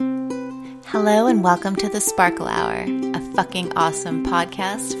Hello and welcome to the Sparkle Hour, a fucking awesome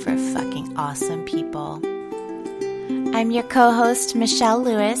podcast for fucking awesome people. I'm your co-host, Michelle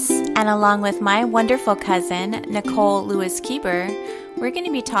Lewis, and along with my wonderful cousin, Nicole Lewis-Keeber, we're going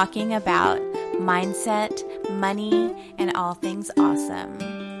to be talking about mindset, money, and all things awesome.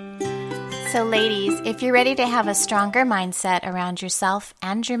 So ladies, if you're ready to have a stronger mindset around yourself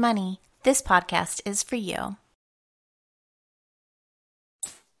and your money, this podcast is for you.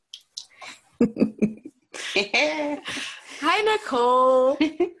 Hi, Nicole.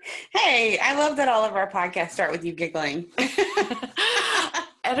 Hey, I love that all of our podcasts start with you giggling. I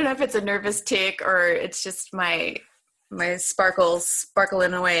don't know if it's a nervous tick or it's just my sparkles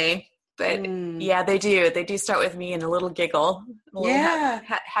sparkling away. But yeah, they do start with me in a little giggle, a little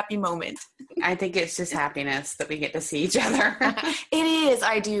happy moment. I think it's just happiness that we get to see each other. It is.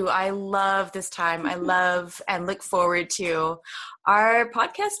 I do. I love this time. I love and look forward to our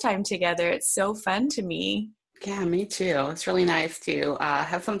podcast time together. It's so fun to me. Yeah, me too. It's really nice to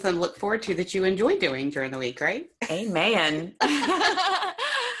have something to look forward to that you enjoy doing during the week, right? Amen.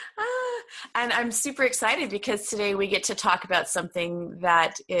 And I'm super excited because today we get to talk about something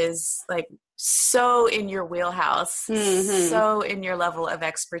that is like so in your wheelhouse, so in your level of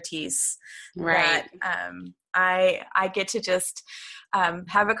expertise, right? That I get to just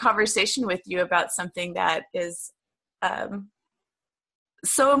have a conversation with you about something that is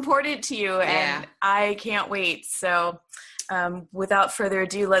so important to you, and I can't wait. So without further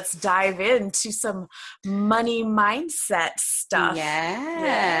ado, let's dive into some money mindset stuff.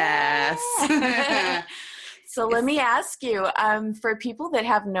 Yes. So let me ask you, for people that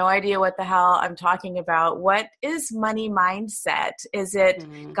have no idea what the hell I'm talking about, what is money mindset? Is it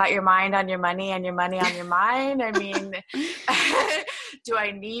got your mind on your money and your money on your mind? I mean, do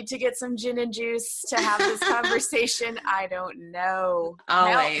I need to get some gin and juice to have this conversation? I don't know.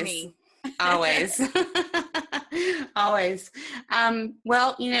 Always. Help me. Always. Always.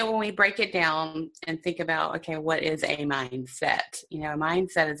 Well, when we break it down and think about, okay, what is a mindset? A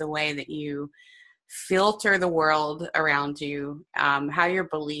mindset is a way that you filter the world around you, how your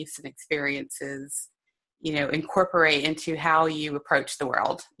beliefs and experiences, incorporate into how you approach the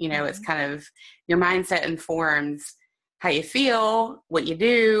world. It's kind of your mindset informs how you feel, what you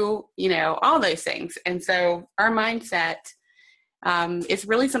do, all those things. And so our mindset is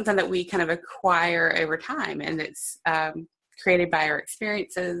really something that we kind of acquire over time, and it's created by our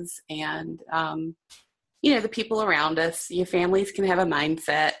experiences and, the people around us. Your families can have a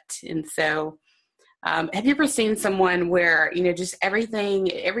mindset. And so have you ever seen someone where, just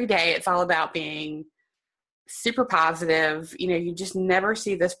everything, every day, it's all about being super positive? You just never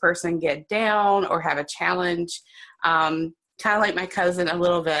see this person get down or have a challenge. Kind of like my cousin a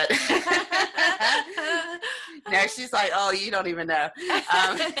little bit. No, she's like, oh, you don't even know.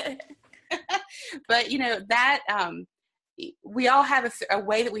 But, that we all have a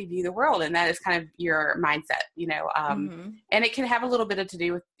way that we view the world, and that is kind of your mindset, and it can have a little bit to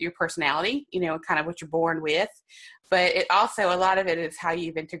do with your personality, kind of what you're born with. But it also, a lot of it is how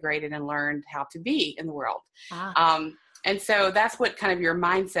you've integrated and learned how to be in the world. And so that's what kind of your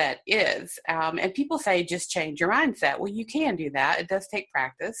mindset is. And people say, just change your mindset. Well, you can do that. It does take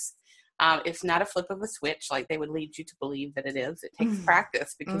practice. It's not a flip of a switch like they would lead you to believe that it is. It takes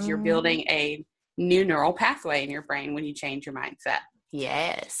practice because you're building a new neural pathway in your brain when you change your mindset.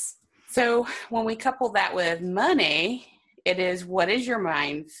 Yes. So when we couple that with money, it is, what is your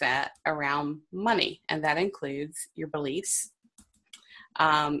mindset around money? And that includes your beliefs,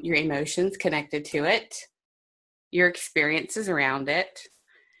 your emotions connected to it, your experiences around it,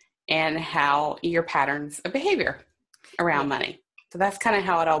 and how your patterns of behavior around money. So that's kind of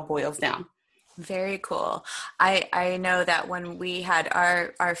how it all boils down. Very cool. I know that when we had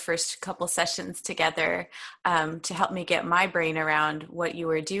our first couple sessions together to help me get my brain around what you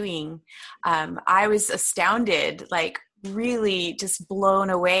were doing, I was astounded, like really just blown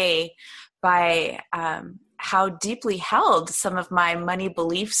away by how deeply held some of my money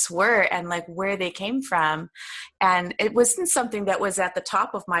beliefs were and like where they came from. And it wasn't something that was at the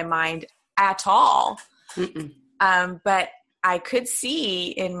top of my mind at all. But I could see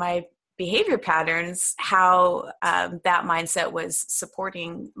in my behavior patterns how that mindset was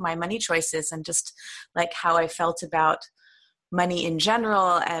supporting my money choices, and just like how I felt about money in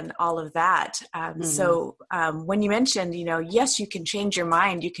general and all of that. So when you mentioned, yes, you can change your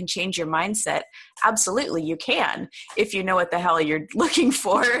mind, you can change your mindset. Absolutely, you can, if you know what the hell you're looking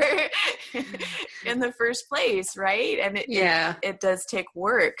for in the first place, right? And it does take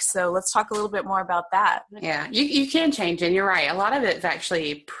work. So let's talk a little bit more about that. Yeah, you can change, and you're right. A lot of it's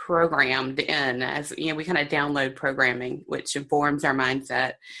actually programmed in, as we kind of download programming, which informs our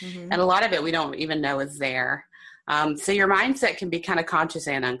mindset, and a lot of it we don't even know is there. So your mindset can be kind of conscious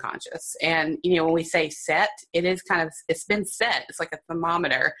and unconscious. And, when we say set, it's been set. It's like a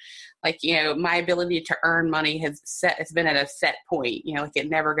thermometer. Like, my ability to earn money has been at a set point, like it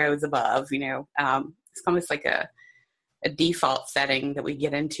never goes above, it's almost like a default setting that we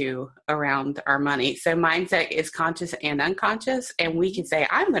get into around our money. So mindset is conscious and unconscious. And we can say,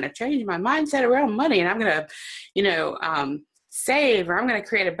 I'm going to change my mindset around money, and I'm going to, save, or I'm going to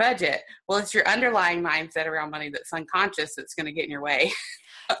create a budget. Well, it's your underlying mindset around money that's unconscious that's going to get in your way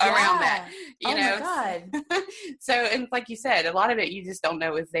around that. My God. So, and like you said, a lot of it you just don't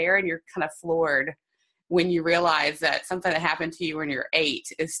know is there, and you're kind of floored when you realize that something that happened to you when you're 8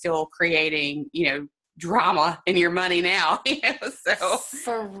 is still creating, drama in your money now. So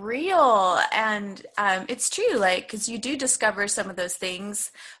for real. And it's true, like, because you do discover some of those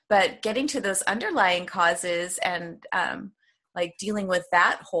things, but getting to those underlying causes and like dealing with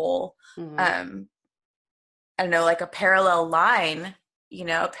that whole, I don't know, like a parallel line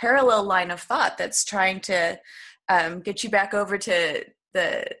of thought that's trying to get you back over to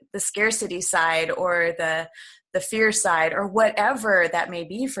the scarcity side or the fear side or whatever that may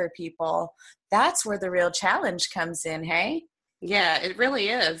be for people. That's where the real challenge comes in. Hey? Yeah, it really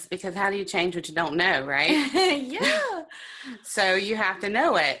is, because how do you change what you don't know, right? Yeah. So you have to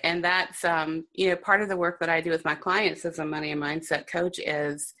know it. And that's, part of the work that I do with my clients as a money and mindset coach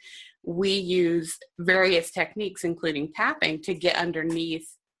is we use various techniques, including tapping, to get underneath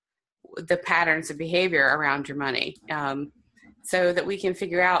the patterns of behavior around your money. So that we can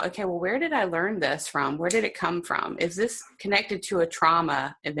figure out, okay, well, where did I learn this from? Where did it come from? Is this connected to a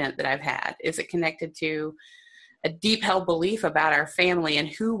trauma event that I've had? Is it connected to a deep held belief about our family and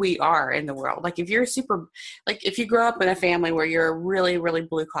who we are in the world? Like if you grow up in a family where you're really, really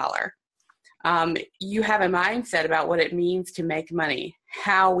blue collar, you have a mindset about what it means to make money,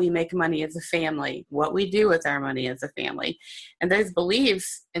 how we make money as a family, what we do with our money as a family. And those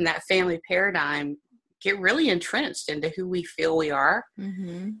beliefs in that family paradigm get really entrenched into who we feel we are.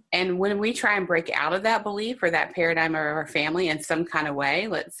 And when we try and break out of that belief or that paradigm of our family in some kind of way,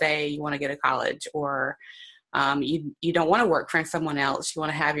 let's say you want to go to college, or you don't want to work for someone else, you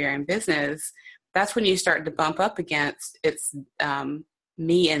want to have your own business, that's when you start to bump up against it's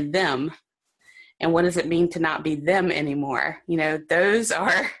me and them. And what does it mean to not be them anymore? Those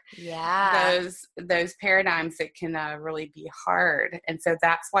are those paradigms that can really be hard. And so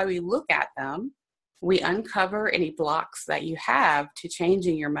that's why we look at them. We uncover any blocks that you have to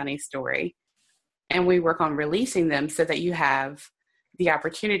changing your money story, and we work on releasing them so that you have the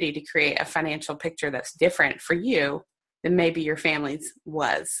opportunity to create a financial picture that's different for you than maybe your family's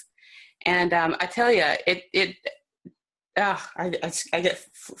was. And I tell you, I get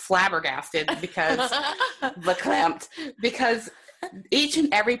flabbergasted because verklempt, because each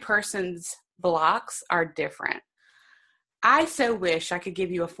and every person's blocks are different. I so wish I could give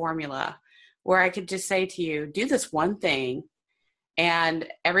you a formula where I could just say to you, do this one thing and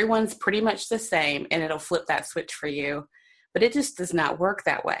everyone's pretty much the same and it'll flip that switch for you. But it just does not work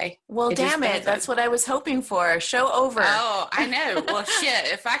that way. Well, damn it. That's what I was hoping for. Show over. Oh, I know. Well,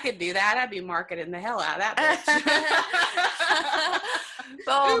 shit. If I could do that, I'd be marketing the hell out of that bitch.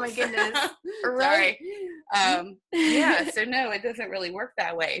 Oh, my goodness. Right. Yeah. So, no, it doesn't really work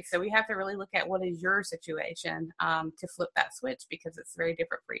that way. So we have to really look at what is your situation to flip that switch, because it's very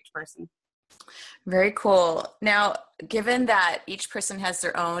different for each person. Very cool. Now, given that each person has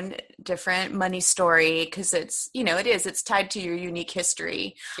their own different money story, because it's tied to your unique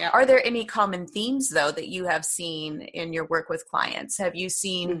history. Yep. Are there any common themes, though, that you have seen in your work with clients? Have you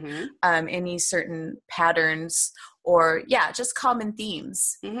seen any certain patterns or, just common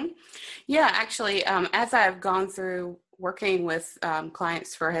themes? Yeah, actually, as I've gone through working with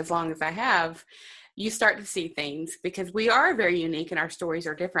clients for as long as I have, you start to see things, because we are very unique and our stories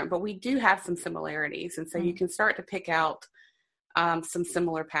are different, but we do have some similarities. And so you can start to pick out some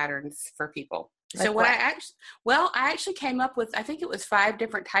similar patterns for people. Like so I actually came up with, I think it was 5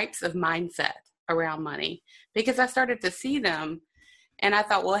 different types of mindset around money, because I started to see them and I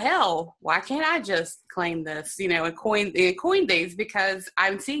thought, well, hell, why can't I just claim this, and coin these, because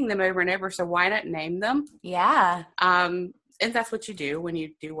I'm seeing them over and over. So why not name them? Yeah. And that's what you do when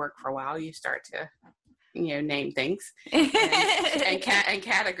you do work for a while. You start to name things and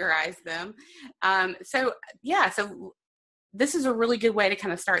categorize them. So this is a really good way to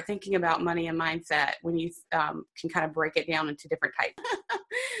kind of start thinking about money and mindset when you can kind of break it down into different types.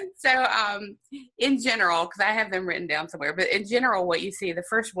 So in general, because I have them written down somewhere, but in general, what you see, the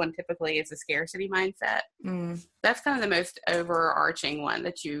first one typically is a scarcity mindset. That's kind of the most overarching one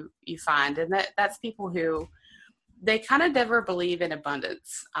that you find. And that's people who, they kind of never believe in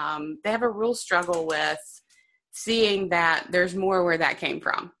abundance. They have a real struggle with seeing that there's more where that came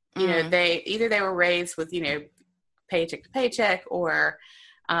from. They were raised with, paycheck to paycheck, or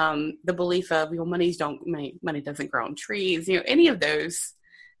the belief of, money doesn't grow on trees, any of those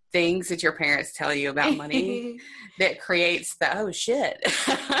things that your parents tell you about money that creates the, oh shit,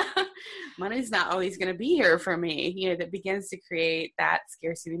 money's not always going to be here for me, that begins to create that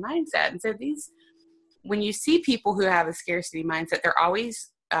scarcity mindset. And so when you see people who have a scarcity mindset, they're always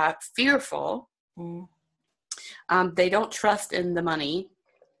fearful. They don't trust in the money.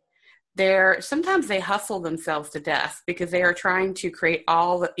 Sometimes they hustle themselves to death because they are trying to create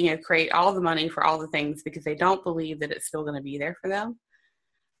all the money for all the things, because they don't believe that it's still going to be there for them.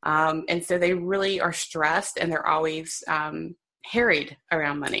 And so they really are stressed, and they're always harried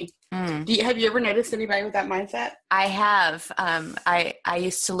around money. Have you ever noticed anybody with that mindset? I have. I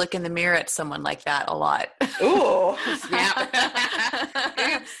used to look in the mirror at someone like that a lot. Ooh, snap.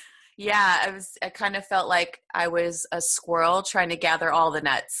 Yeah, I kind of felt like I was a squirrel trying to gather all the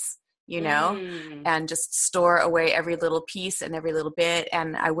nuts, and just store away every little piece and every little bit.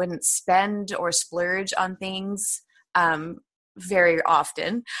 And I wouldn't spend or splurge on things very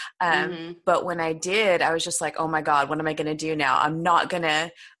often. But when I did, I was just like, oh my God, what am I going to do now? I'm not going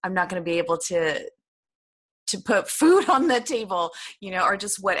to be able to put food on the table, or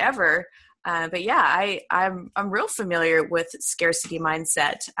just whatever. But yeah, I'm real familiar with scarcity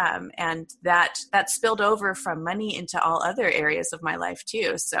mindset. And that spilled over from money into all other areas of my life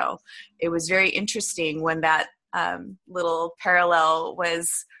too. So it was very interesting when that little parallel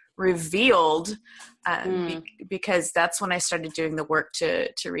was revealed, because that's when I started doing the work to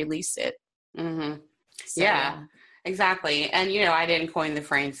release it. So, yeah, exactly. And, I didn't coin the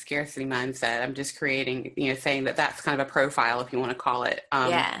phrase scarcity mindset. I'm just creating, saying that that's kind of a profile, if you want to call it.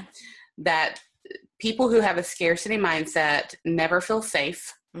 That people who have a scarcity mindset never feel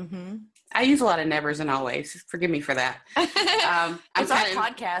safe. I use a lot of nevers and always. Forgive me for that. It's our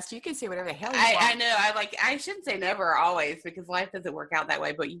podcast. You can say whatever the hell you want. I know. I shouldn't say never or always, because life doesn't work out that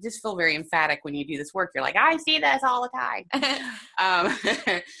way. But you just feel very emphatic when you do this work. You're like, I see this all the time.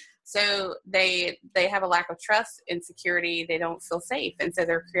 So they have a lack of trust, insecurity. They don't feel safe, and so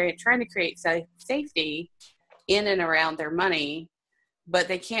they're trying to create safety in and around their money. But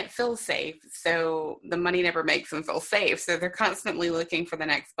they can't feel safe, so the money never makes them feel safe. So they're constantly looking for the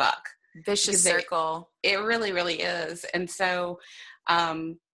next buck. Vicious circle. It really, really is. And so,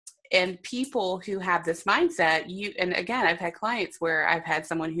 and people who have this mindset, and again, I've had clients where I've had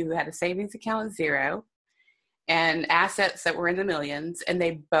someone who had a savings account of 0 and assets that were in the millions, and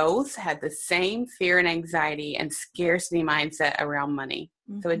they both had the same fear and anxiety and scarcity mindset around money.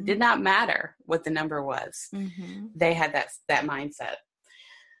 So it did not matter what the number was. They had that mindset.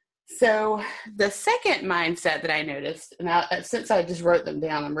 So the second mindset that I noticed, and since I just wrote them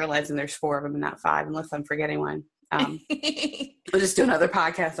down, I'm realizing there's 4 of them and not 5, unless I'm forgetting one. We'll just do another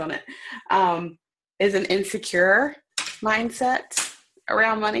podcast on it. Is an insecure mindset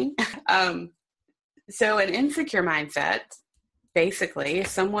around money. So an insecure mindset, basically, is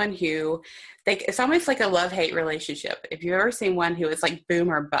someone who, it's almost like a love-hate relationship. If you've ever seen one who is like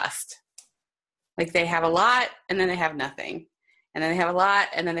boom or bust, like they have a lot and then they have nothing. And then they have a lot,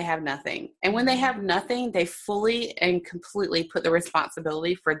 and then they have nothing. And when they have nothing, they fully and completely put the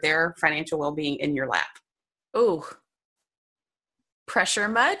responsibility for their financial well-being in your lap. Ooh. Pressure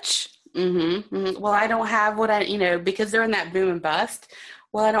much? Well, I don't have because they're in that boom and bust.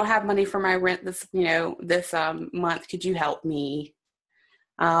 Well, I don't have money for my rent this month. Could you help me?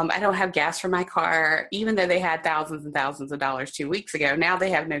 I don't have gas for my car, even though they had thousands and thousands of dollars 2 weeks ago. Now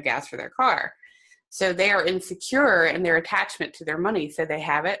they have no gas for their car. So they are insecure in their attachment to their money. So they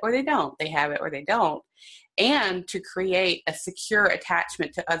have it or they don't. They have it or they don't. And to create a secure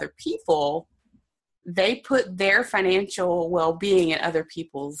attachment to other people, they put their financial well-being in other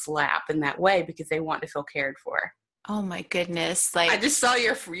people's lap in that way because they want to feel cared for. Oh my goodness. I just saw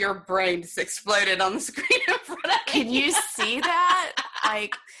your brain just exploded on the screen in front of me. Can you see that?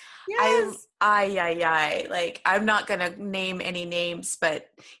 Yes. I'm not going to name any names, but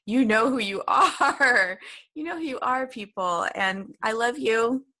you know who you are. You know who you are, people. And I love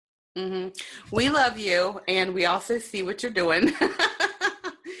you. We love you. And we also see what you're doing.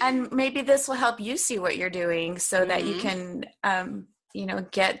 And maybe this will help you see what you're doing so that you can,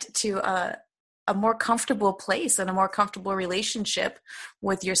 get to a more comfortable place and a more comfortable relationship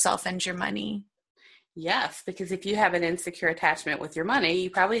with yourself and your money. Yes, because if you have an insecure attachment with your money, you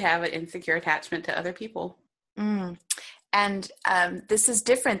probably have an insecure attachment to other people. And this is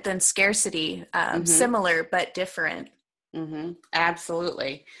different than scarcity, similar but different.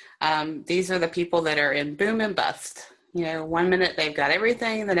 Absolutely. These are the people that are in boom and bust. One minute they've got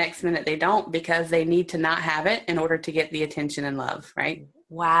everything, the next minute they don't, because they need to not have it in order to get the attention and love, right?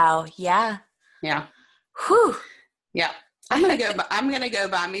 Wow. Yeah. Yeah. Whew. Yeah. I'm gonna go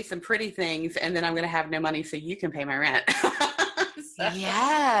buy me some pretty things, and then I'm gonna have no money so you can pay my rent.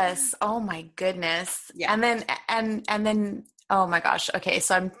 Yes. Oh my goodness. Yeah. And then oh my gosh. Okay,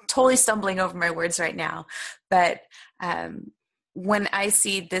 so I'm totally stumbling over my words right now, but when I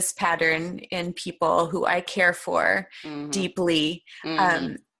see this pattern in people who I care for deeply,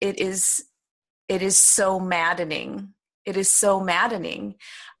 it is so maddening. It is so maddening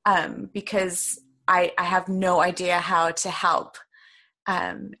because I have no idea how to help.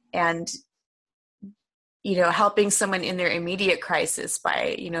 And, helping someone in their immediate crisis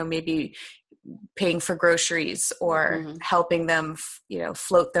by, maybe paying for groceries or helping them,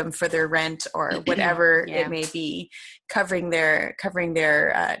 float them for their rent or whatever it may be, covering their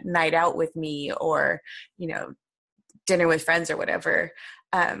night out with me or, dinner with friends or whatever.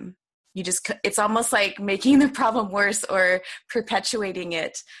 It's almost like making the problem worse or perpetuating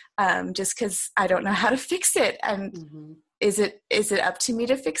it just because I don't know how to fix it. And is it up to me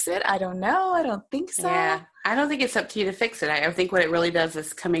to fix it? I don't know. I don't think so. Yeah, I don't think it's up to you to fix it. I think what it really does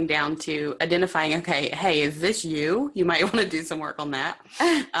is coming down to identifying, okay, hey, is this you? You might want to do some work on that,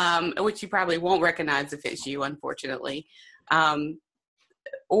 which you probably won't recognize if it's you, unfortunately.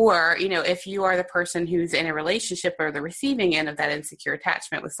 Or, if you are the person who's in a relationship or the receiving end of that insecure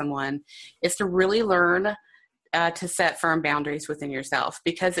attachment with someone, is to really learn to set firm boundaries within yourself,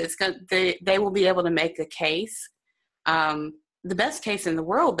 because they will be able to make the case, the best case in the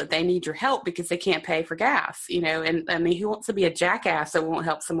world, that they need your help because they can't pay for gas, and I mean, who wants to be a jackass that won't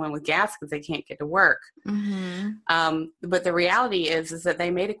help someone with gas because they can't get to work? But the reality is that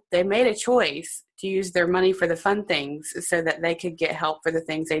they made a choice to use their money for the fun things so that they could get help for the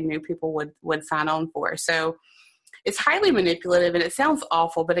things they knew people would sign on for. So it's highly manipulative and it sounds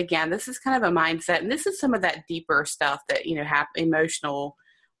awful, but again, this is kind of a mindset, and this is some of that deeper stuff that, have emotional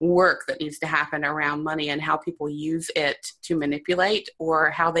work that needs to happen around money and how people use it to manipulate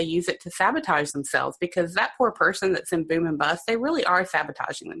or how they use it to sabotage themselves, because that poor person that's in boom and bust, they really are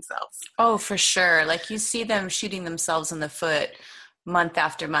sabotaging themselves. Oh, for sure. Like you see them shooting themselves in the foot month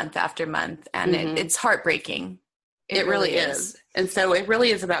after month after month, and it's heartbreaking. It really is. And so it really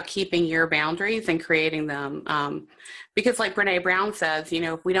is about keeping your boundaries and creating them. Because like Brene Brown says,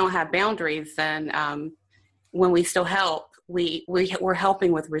 if we don't have boundaries, then when we still help, we're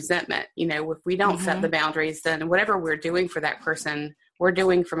helping with resentment. If we don't set the boundaries, then whatever we're doing for that person, we're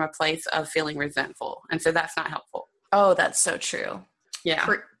doing from a place of feeling resentful. And so that's not helpful. Oh, that's so true. Yeah.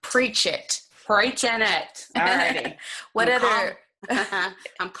 Preach it. Preaching it. All righty.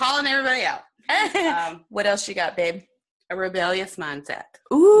 I'm calling everybody out. What else you got, babe? A rebellious mindset.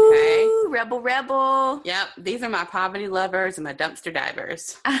 Ooh, okay. Rebel. Yep. These are my poverty lovers and my dumpster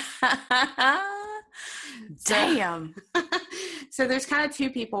divers. Damn. So there's kind of two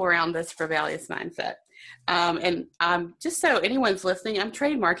people around this rebellious mindset. And just so anyone's listening, I'm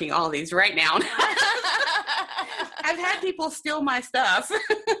trademarking all these right now. I've had people steal my stuff.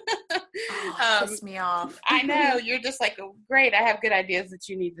 Piss me off. I know. You're just like, oh, great, I have good ideas that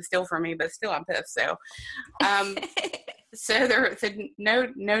you need to steal from me, but still I'm pissed. So there's no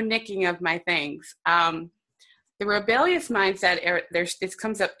nicking of my things. The rebellious mindset, this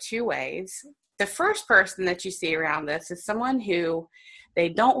comes up two ways. The first person that you see around this is someone who they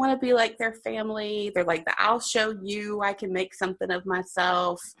don't want to be like their family. They're like, I'll show you, I can make something of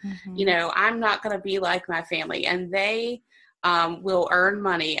myself. I'm not going to be like my family. And they will earn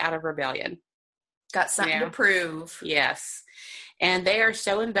money out of rebellion. Got something to prove. Yes. And they are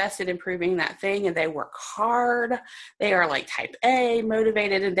so invested in proving that thing, and they work hard. They are like type A,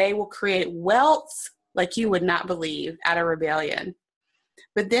 motivated, and they will create wealth like you would not believe out of rebellion.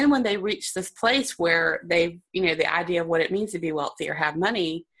 But then when they reach this place where they, the idea of what it means to be wealthy or have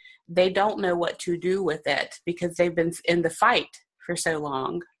money, they don't know what to do with it because they've been in the fight for so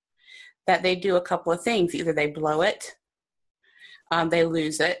long that they do a couple of things. Either they blow it, they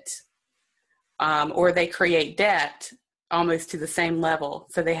lose it, or they create debt almost to the same level.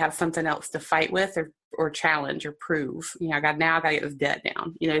 So they have something else to fight with or challenge or prove. I got to get this debt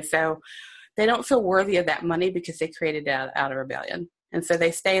down, so they don't feel worthy of that money because they created debt out of rebellion. And so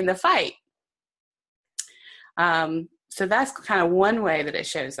they stay in the fight. So that's kind of one way that it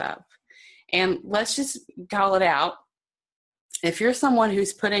shows up. And let's just call it out. If you're someone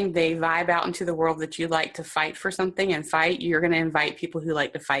who's putting the vibe out into the world that you like to fight for something and fight, you're going to invite people who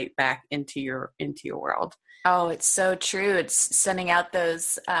like to fight back into your world. Oh, it's so true. It's sending out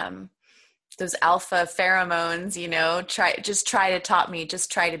those alpha pheromones, try to top me,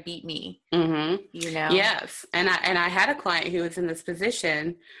 just try to beat me, Yes. And I had a client who was in this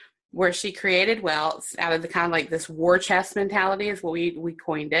position where she created wealth out of the kind of like this war chest mentality is what we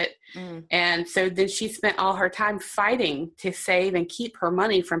coined it. And so then she spent all her time fighting to save and keep her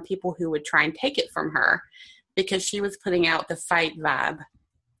money from people who would try and take it from her because she was putting out the fight vibe.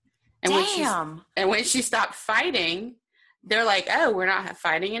 And when she stopped fighting, they're like, oh, we're not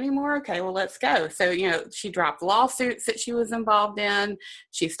fighting anymore. Okay, well, let's go. So, she dropped lawsuits that she was involved in.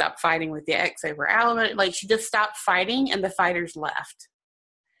 She stopped fighting with the ex over alimony. Like she just stopped fighting and the fighters left.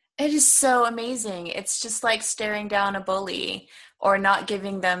 It is so amazing. It's just like staring down a bully or not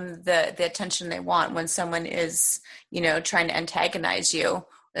giving them the attention they want when someone is, trying to antagonize you.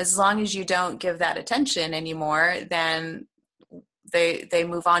 As long as you don't give that attention anymore, then they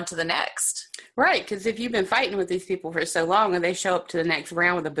move on to the next. Right, because if you've been fighting with these people for so long and they show up to the next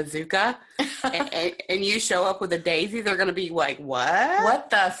round with a bazooka and you show up with a daisy, they're going to be like, what? What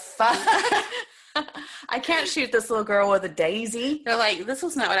the fuck? I can't shoot this little girl with a daisy. They're like, this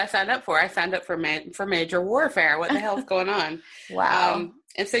was not what I signed up for. I signed up for major warfare. What the hell's going on? Wow.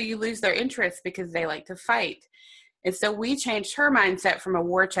 And so you lose their interest because they like to fight. And so we changed her mindset from a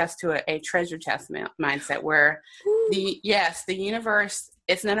war chest to a treasure chest mindset where the universe,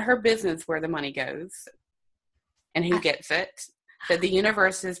 it's none of her business where the money goes and who gets it. That the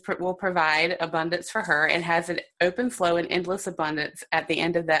universe will provide abundance for her and has an open flow and endless abundance at the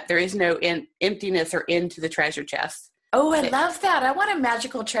end of that. There is no emptiness or end to the treasure chest. Oh, I love that. I want a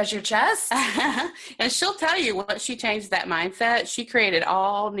magical treasure chest. And she'll tell you once she changed that mindset, she created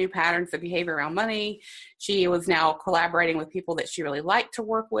all new patterns of behavior around money. She was now collaborating with people that she really liked to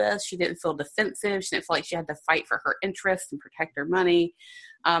work with. She didn't feel defensive. She didn't feel like she had to fight for her interests and protect her money.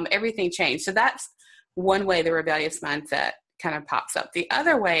 Everything changed. So that's one way the rebellious mindset kind of pops up. The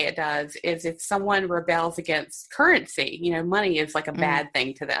other way it does is if someone rebels against currency, money is like a bad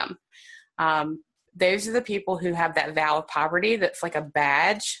thing to them. Those are the people who have that vow of poverty that's like a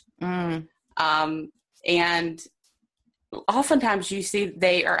badge. And oftentimes you see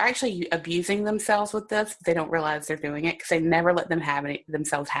they are actually abusing themselves with this. They don't realize they're doing it because they never let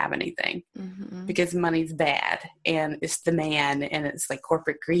themselves have anything because money's bad and it's the man and it's like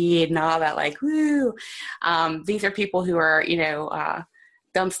corporate greed and all that, like, woo. These are people who are,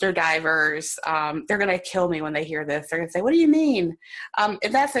 dumpster divers. They're going to kill me when they hear this. They're going to say, what do you mean? And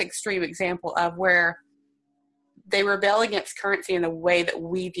that's an extreme example of where they rebel against currency in the way that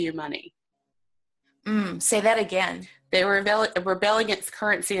we view money. Say that again. They rebel against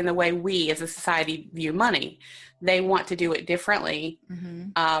currency in the way we as a society view money. They want to do it differently.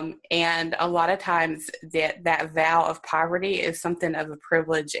 And a lot of times that vow of poverty is something of a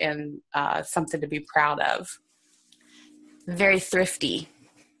privilege and something to be proud of. Very thrifty.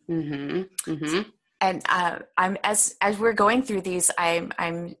 And I'm as we're going through these,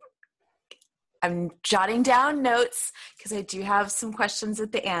 I'm jotting down notes because I do have some questions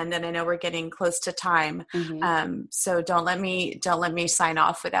at the end, and I know we're getting close to time. So don't let me sign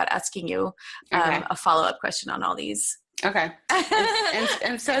off without asking you a follow-up question on all these. Okay.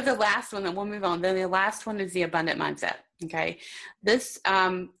 and so the last one, then we'll move on. Then the last one is the abundant mindset. Okay. This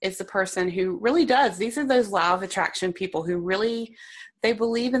is the person who really does. These are those law of attraction people who really, they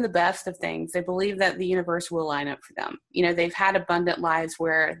believe in the best of things. They believe that the universe will line up for them. They've had abundant lives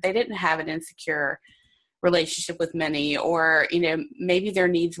where they didn't have an insecure relationship with money, or, maybe their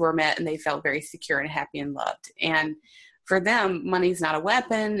needs were met and they felt very secure and happy and loved. And for them, money's not a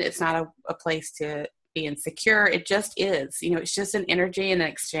weapon. It's not a place to be insecure. It just is, it's just an energy and an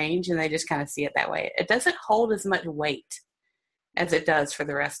exchange, and they just kind of see it that way. It doesn't hold as much weight as it does for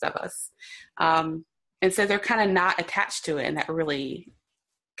the rest of us. And so they're kind of not attached to it in that really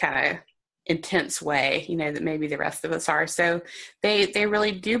kind of intense way, that maybe the rest of us are. So they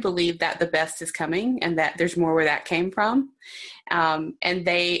really do believe that the best is coming and that there's more where that came from. And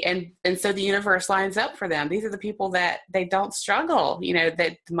so the universe lines up for them. These are the people that they don't struggle,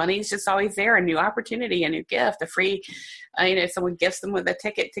 that money is just always there, a new opportunity, a new gift, a free, someone gifts them with a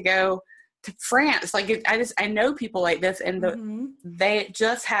ticket to go to France. Like I know people like this, and they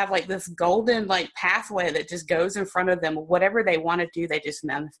just have like this golden like pathway that just goes in front of them. Whatever they want to do, they just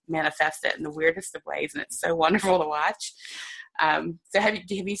manifest it in the weirdest of ways, and it's so wonderful to watch. So have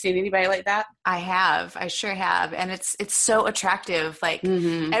you seen anybody like that? I sure have. And it's so attractive. Like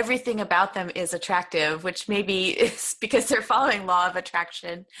everything about them is attractive, which maybe is because they're following law of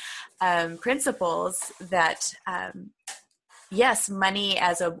attraction principles that, yes, money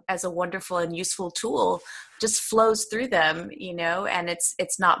as a wonderful and useful tool just flows through them, and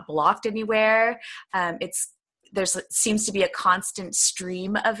it's not blocked anywhere. Seems to be a constant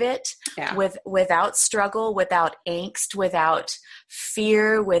stream of it, without struggle, without angst, without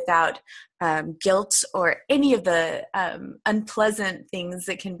fear, without guilt, or any of the unpleasant things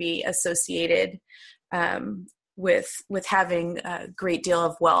that can be associated with having a great deal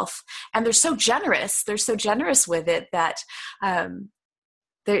of wealth. And they're so generous. They're so generous with it that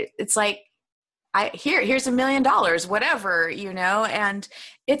it's like, here's $1 million, whatever, and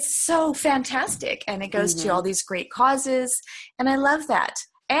it's so fantastic. And it goes to all these great causes. And I love that.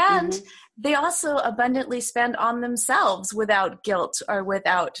 And they also abundantly spend on themselves without guilt or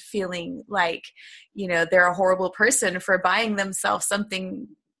without feeling like, they're a horrible person for buying themselves something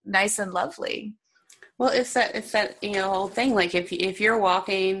nice and lovely. Well, it's that whole thing. Like if you're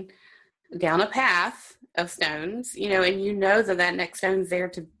walking down a path of stones, and that next stone's there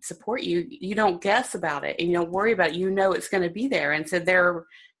to support you, you don't guess about it and you don't worry about it. It's going to be there. And so their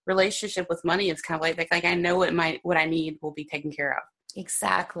relationship with money is kind of like I know what I need will be taken care of.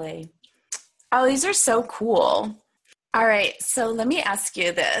 Exactly. Oh, these are so cool. All right. So let me ask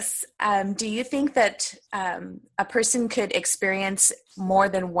you this. Do you think that a person could experience more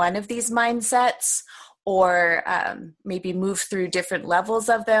than one of these mindsets, or maybe move through different levels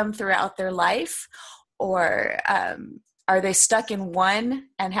of them throughout their life? Or are they stuck in one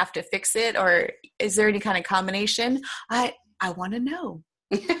and have to fix it? Or is there any kind of combination? I want to know.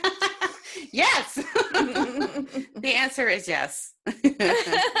 Yes. The answer is yes.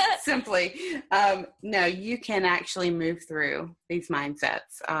 Simply. No, you can actually move through these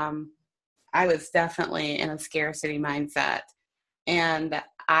mindsets. I was definitely in a scarcity mindset, and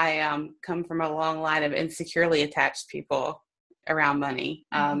I come from a long line of insecurely attached people around money.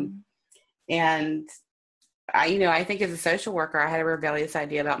 And I think as a social worker, I had a rebellious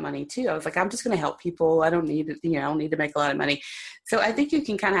idea about money too. I was like, I'm just going to help people. I don't need to make a lot of money. So I think you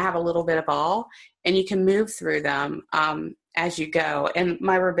can kind of have a little bit of all, and you can move through them as you go. And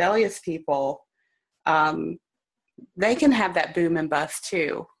my rebellious people, they can have that boom and bust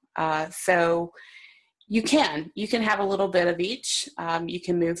too. So you can have a little bit of each. You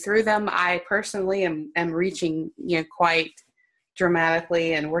can move through them. I personally am reaching, quite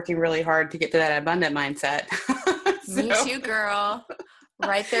dramatically and working really hard to get to that abundant mindset. Me too, girl.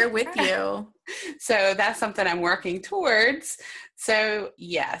 Right there with you. So that's something I'm working towards. So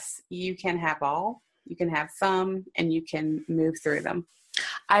yes, you can have all, you can have some, and you can move through them.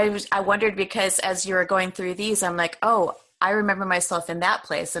 I wondered, because as you were going through these, I'm like, oh, I remember myself in that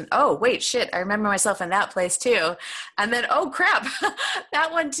place. And oh, wait, shit, I remember myself in that place too. And then, oh crap,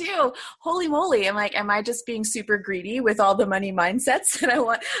 that one too. Holy moly. I'm like, am I just being super greedy with all the money mindsets?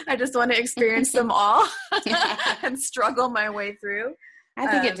 And I just want to experience them all and struggle my way through. I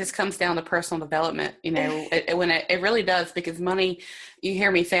think it just comes down to personal development, it really does, because money, you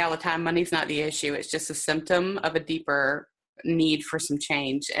hear me say all the time, money's not the issue. It's just a symptom of a deeper need for some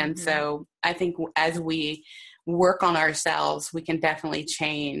change. And so I think as we work on ourselves, we can definitely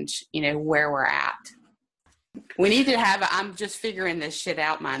change, where we're at. We need to have I'm just figuring this shit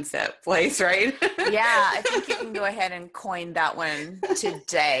out mindset place, right? Yeah, I think you can go ahead and coin that one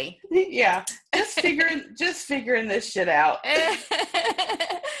today. Yeah, just figuring this shit out.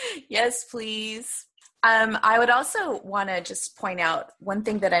 Yes, please. I would also want to just point out one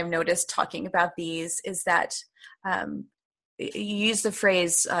thing that I've noticed talking about these is that you use the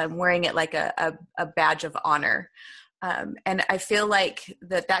phrase wearing it like a badge of honor. And I feel like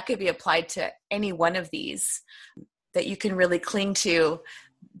that could be applied to any one of these, that you can really cling to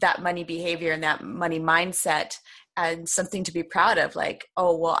that money behavior and that money mindset and something to be proud of, like,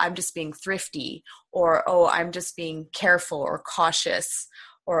 oh, well, I'm just being thrifty, or, oh, I'm just being careful or cautious,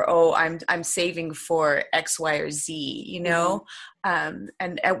 or, oh, I'm saving for X, Y, or Z, And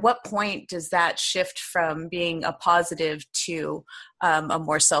at what point does that shift from being a positive to a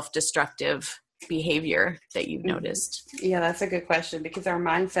more self-destructive behavior that you've noticed? Yeah, that's a good question, because our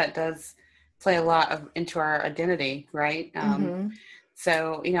mindset does play a lot into our identity, right?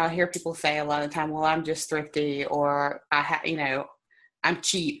 So, I hear people say a lot of the time, well, I'm just thrifty, or I'm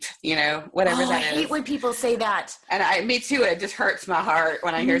cheap, whatever that is. I hate when people say that. And me too. It just hurts my heart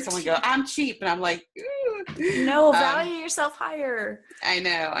when I hear someone go, I'm cheap. And I'm like, ooh. No, value yourself higher. I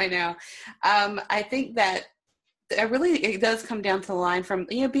know. I think that it does come down to the line from,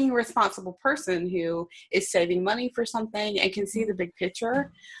 being a responsible person who is saving money for something and can see the big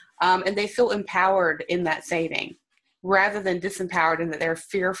picture. And they feel empowered in that saving rather than disempowered in that they're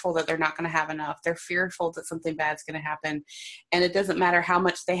fearful that they're not going to have enough. They're fearful that something bad's going to happen. And it doesn't matter how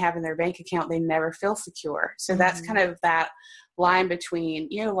much they have in their bank account, they never feel secure. So that's kind of that line between,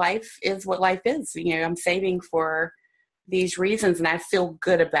 life is what life is. I'm saving for these reasons and I feel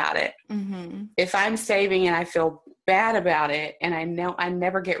good about it. Mm-hmm. If I'm saving and I feel bad about it and I know I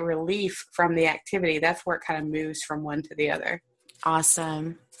never get relief from the activity, that's where it kind of moves from one to the other.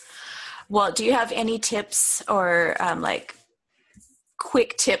 Awesome. Well, do you have any tips or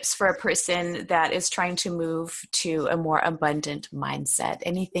quick tips for a person that is trying to move to a more abundant mindset?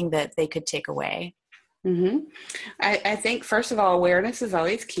 Anything that they could take away? Mm-hmm. I think, first of all, awareness is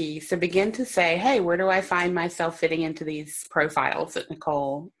always key. So begin to say, hey, where do I find myself fitting into these profiles that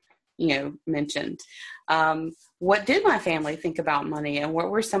Nicole, mentioned? What did my family think about money? And what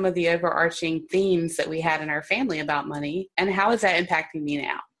were some of the overarching themes that we had in our family about money? And how is that impacting me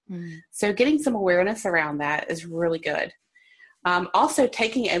now? Mm-hmm. So getting some awareness around that is really good. Also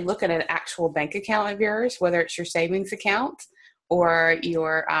taking a look at an actual bank account of yours, whether it's your savings account or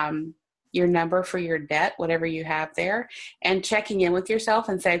your number for your debt, whatever you have there, and checking in with yourself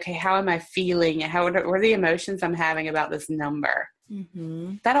and say, okay, how am I feeling? What are the emotions I'm having about this number?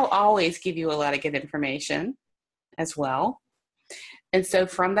 Mm-hmm. That'll always give you a lot of good information as well. And so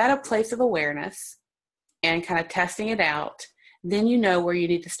from that place of awareness and kind of testing it out, then you know where you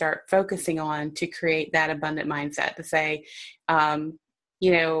need to start focusing on to create that abundant mindset to say, even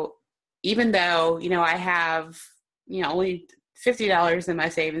though, I have, only $50 in my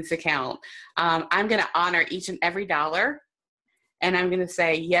savings account, I'm going to honor each and every dollar. And I'm going to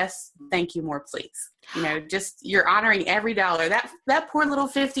say, yes, thank you, more please. Just you're honoring every dollar. That poor little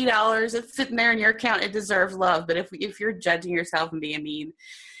 $50, it's sitting there in your account. It deserves love. But if you're judging yourself and being mean,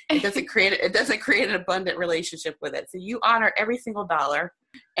 it doesn't create an abundant relationship with it. So you honor every single dollar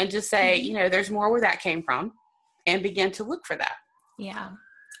and just say, there's more where that came from, and begin to look for that. Yeah.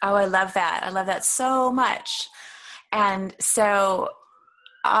 Oh, I love that. I love that so much. And so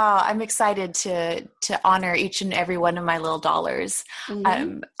I'm excited to honor each and every one of my little dollars.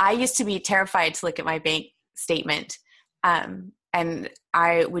 Mm-hmm. I used to be terrified to look at my bank statement. And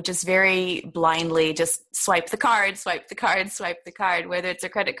I would just very blindly just swipe the card, whether it's a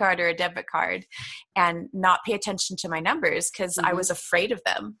credit card or a debit card, and not pay attention to my numbers because I was afraid of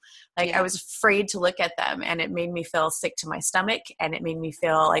them. I was afraid to look at them, and it made me feel sick to my stomach, and it made me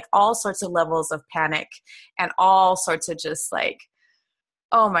feel like all sorts of levels of panic and all sorts of just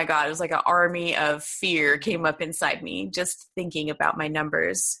oh my God, it was like an army of fear came up inside me just thinking about my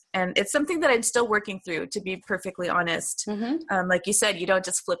numbers. And it's something that I'm still working through, to be perfectly honest. Mm-hmm. Like you said, you don't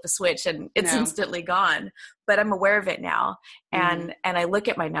just flip a switch and it's instantly gone, but I'm aware of it now. Mm-hmm. And I look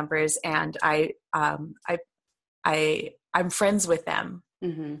at my numbers and I'm friends with them.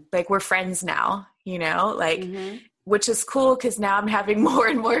 Mm-hmm. We're friends now, mm-hmm. Which is cool because now I'm having more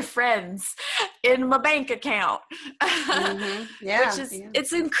and more friends in my bank account. Mm-hmm. Yeah,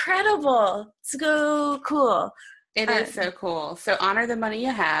 it's incredible. It's so cool. It is so cool. So honor the money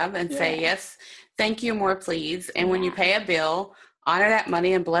you have and say, yes, thank you, more please. And when you pay a bill, honor that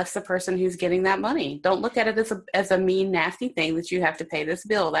money and bless the person who's getting that money. Don't look at it as a mean, nasty thing that you have to pay this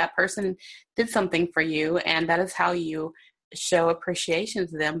bill. That person did something for you, and that is how you show appreciation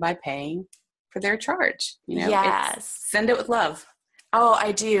to them, by paying for their charge. Yes. Send it with love. Oh,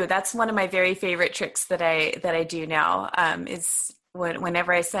 I do. That's one of my very favorite tricks that I do now, is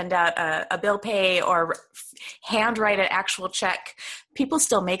whenever I send out a bill pay or handwrite an actual check. People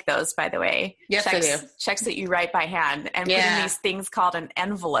still make those, by the way. Yes, they do. Checks that you write by hand, and put in these things called an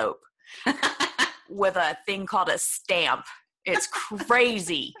envelope with a thing called a stamp. It's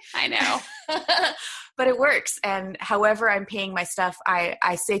crazy. I know. But it works. And however I'm paying my stuff,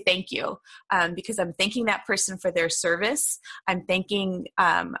 I say thank you, because I'm thanking that person for their service. I'm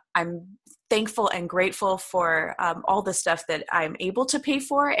thankful and grateful for all the stuff that I'm able to pay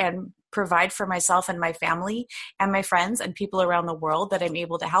for and provide for myself and my family and my friends and people around the world that I'm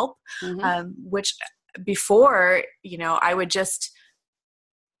able to help. Mm-hmm. Which before, I would just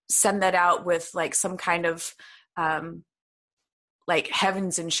send that out with some kind of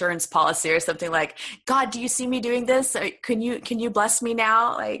heaven's insurance policy or something, like, God, do you see me doing this? Can you bless me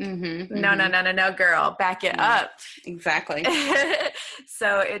now? No, girl, back it up. Exactly.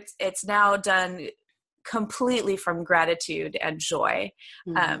 So it's now done completely from gratitude and joy.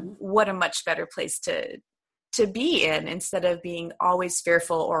 Mm-hmm. What a much better place to to be in instead of being always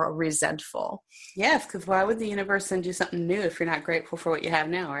fearful or resentful. Yes, because why would the universe send you something new if you're not grateful for what you have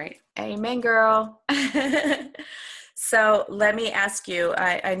now, right? Amen, girl. So let me ask you,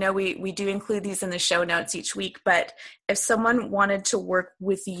 I know we do include these in the show notes each week, but if someone wanted to work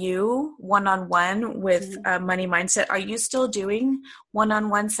with you one-on-one with money mindset, are you still doing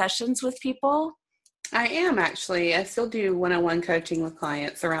one-on-one sessions with people? I am actually. I still do one-on-one coaching with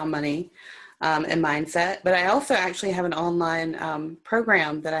clients around money and mindset, but I also actually have an online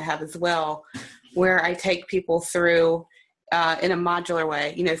program that I have as well, where I take people through in a modular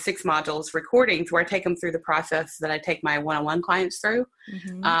way, 6 modules, recordings, where I take them through the process that I take my one-on-one clients through,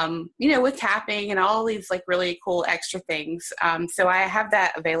 with tapping and all these like really cool extra things. So I have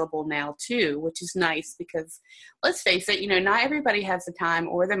that available now too, which is nice because let's face it, not everybody has the time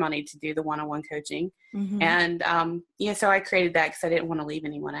or the money to do the one-on-one coaching. And, so I created that because I didn't want to leave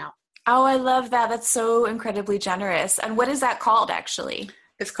anyone out. Oh, I love that. That's so incredibly generous. And what is that called actually?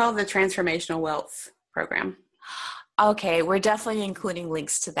 It's called the Transformational Wealth Program. Okay, we're definitely including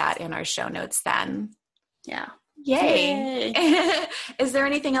links to that in our show notes then. Yeah. Yay. Is there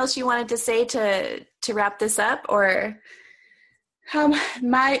anything else you wanted to say to wrap this up, or?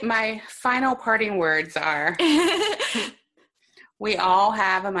 My final parting words are, we all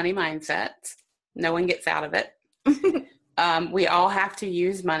have a money mindset. No one gets out of it. We all have to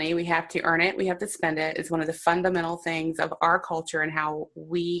use money. We have to earn it. We have to spend it. It's one of the fundamental things of our culture and how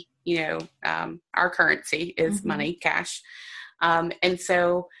we, our currency is money, cash. And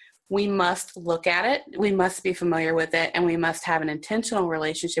so we must look at it. We must be familiar with it. And we must have an intentional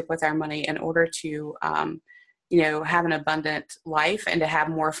relationship with our money in order to, have an abundant life and to have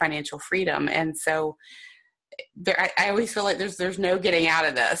more financial freedom. And so I always feel like there's no getting out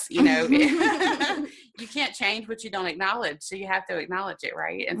of this, You can't change what you don't acknowledge. So you have to acknowledge it,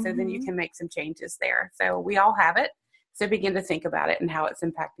 right? And so then you can make some changes there. So we all have it. So begin to think about it and how it's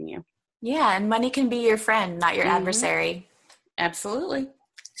impacting you. Yeah. And money can be your friend, not your adversary. Absolutely.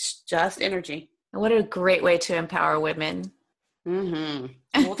 It's just energy. What a great way to empower women.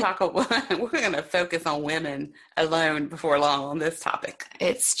 We'll talk. We're going to focus on women alone before long on this topic.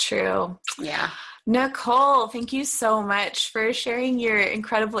 It's true. Yeah. Nicole, thank you so much for sharing your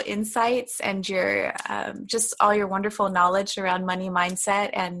incredible insights and your just all your wonderful knowledge around money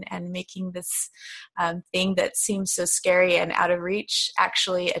mindset and making this thing that seems so scary and out of reach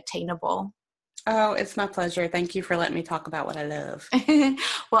actually attainable. Oh, it's my pleasure. Thank you for letting me talk about what I love.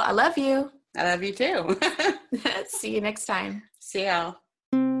 Well, I love you. I love you too. See you next time. See y'all.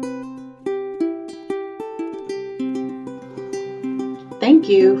 Thank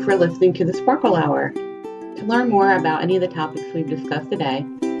you for listening to the Sparkle Hour. To learn more about any of the topics we've discussed today,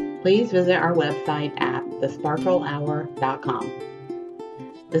 please visit our website at thesparklehour.com.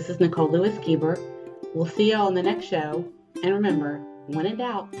 This is Nicole Lewis-Keeber. We'll see you on the next show. And remember, when in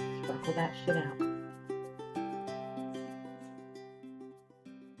doubt, sparkle that shit out.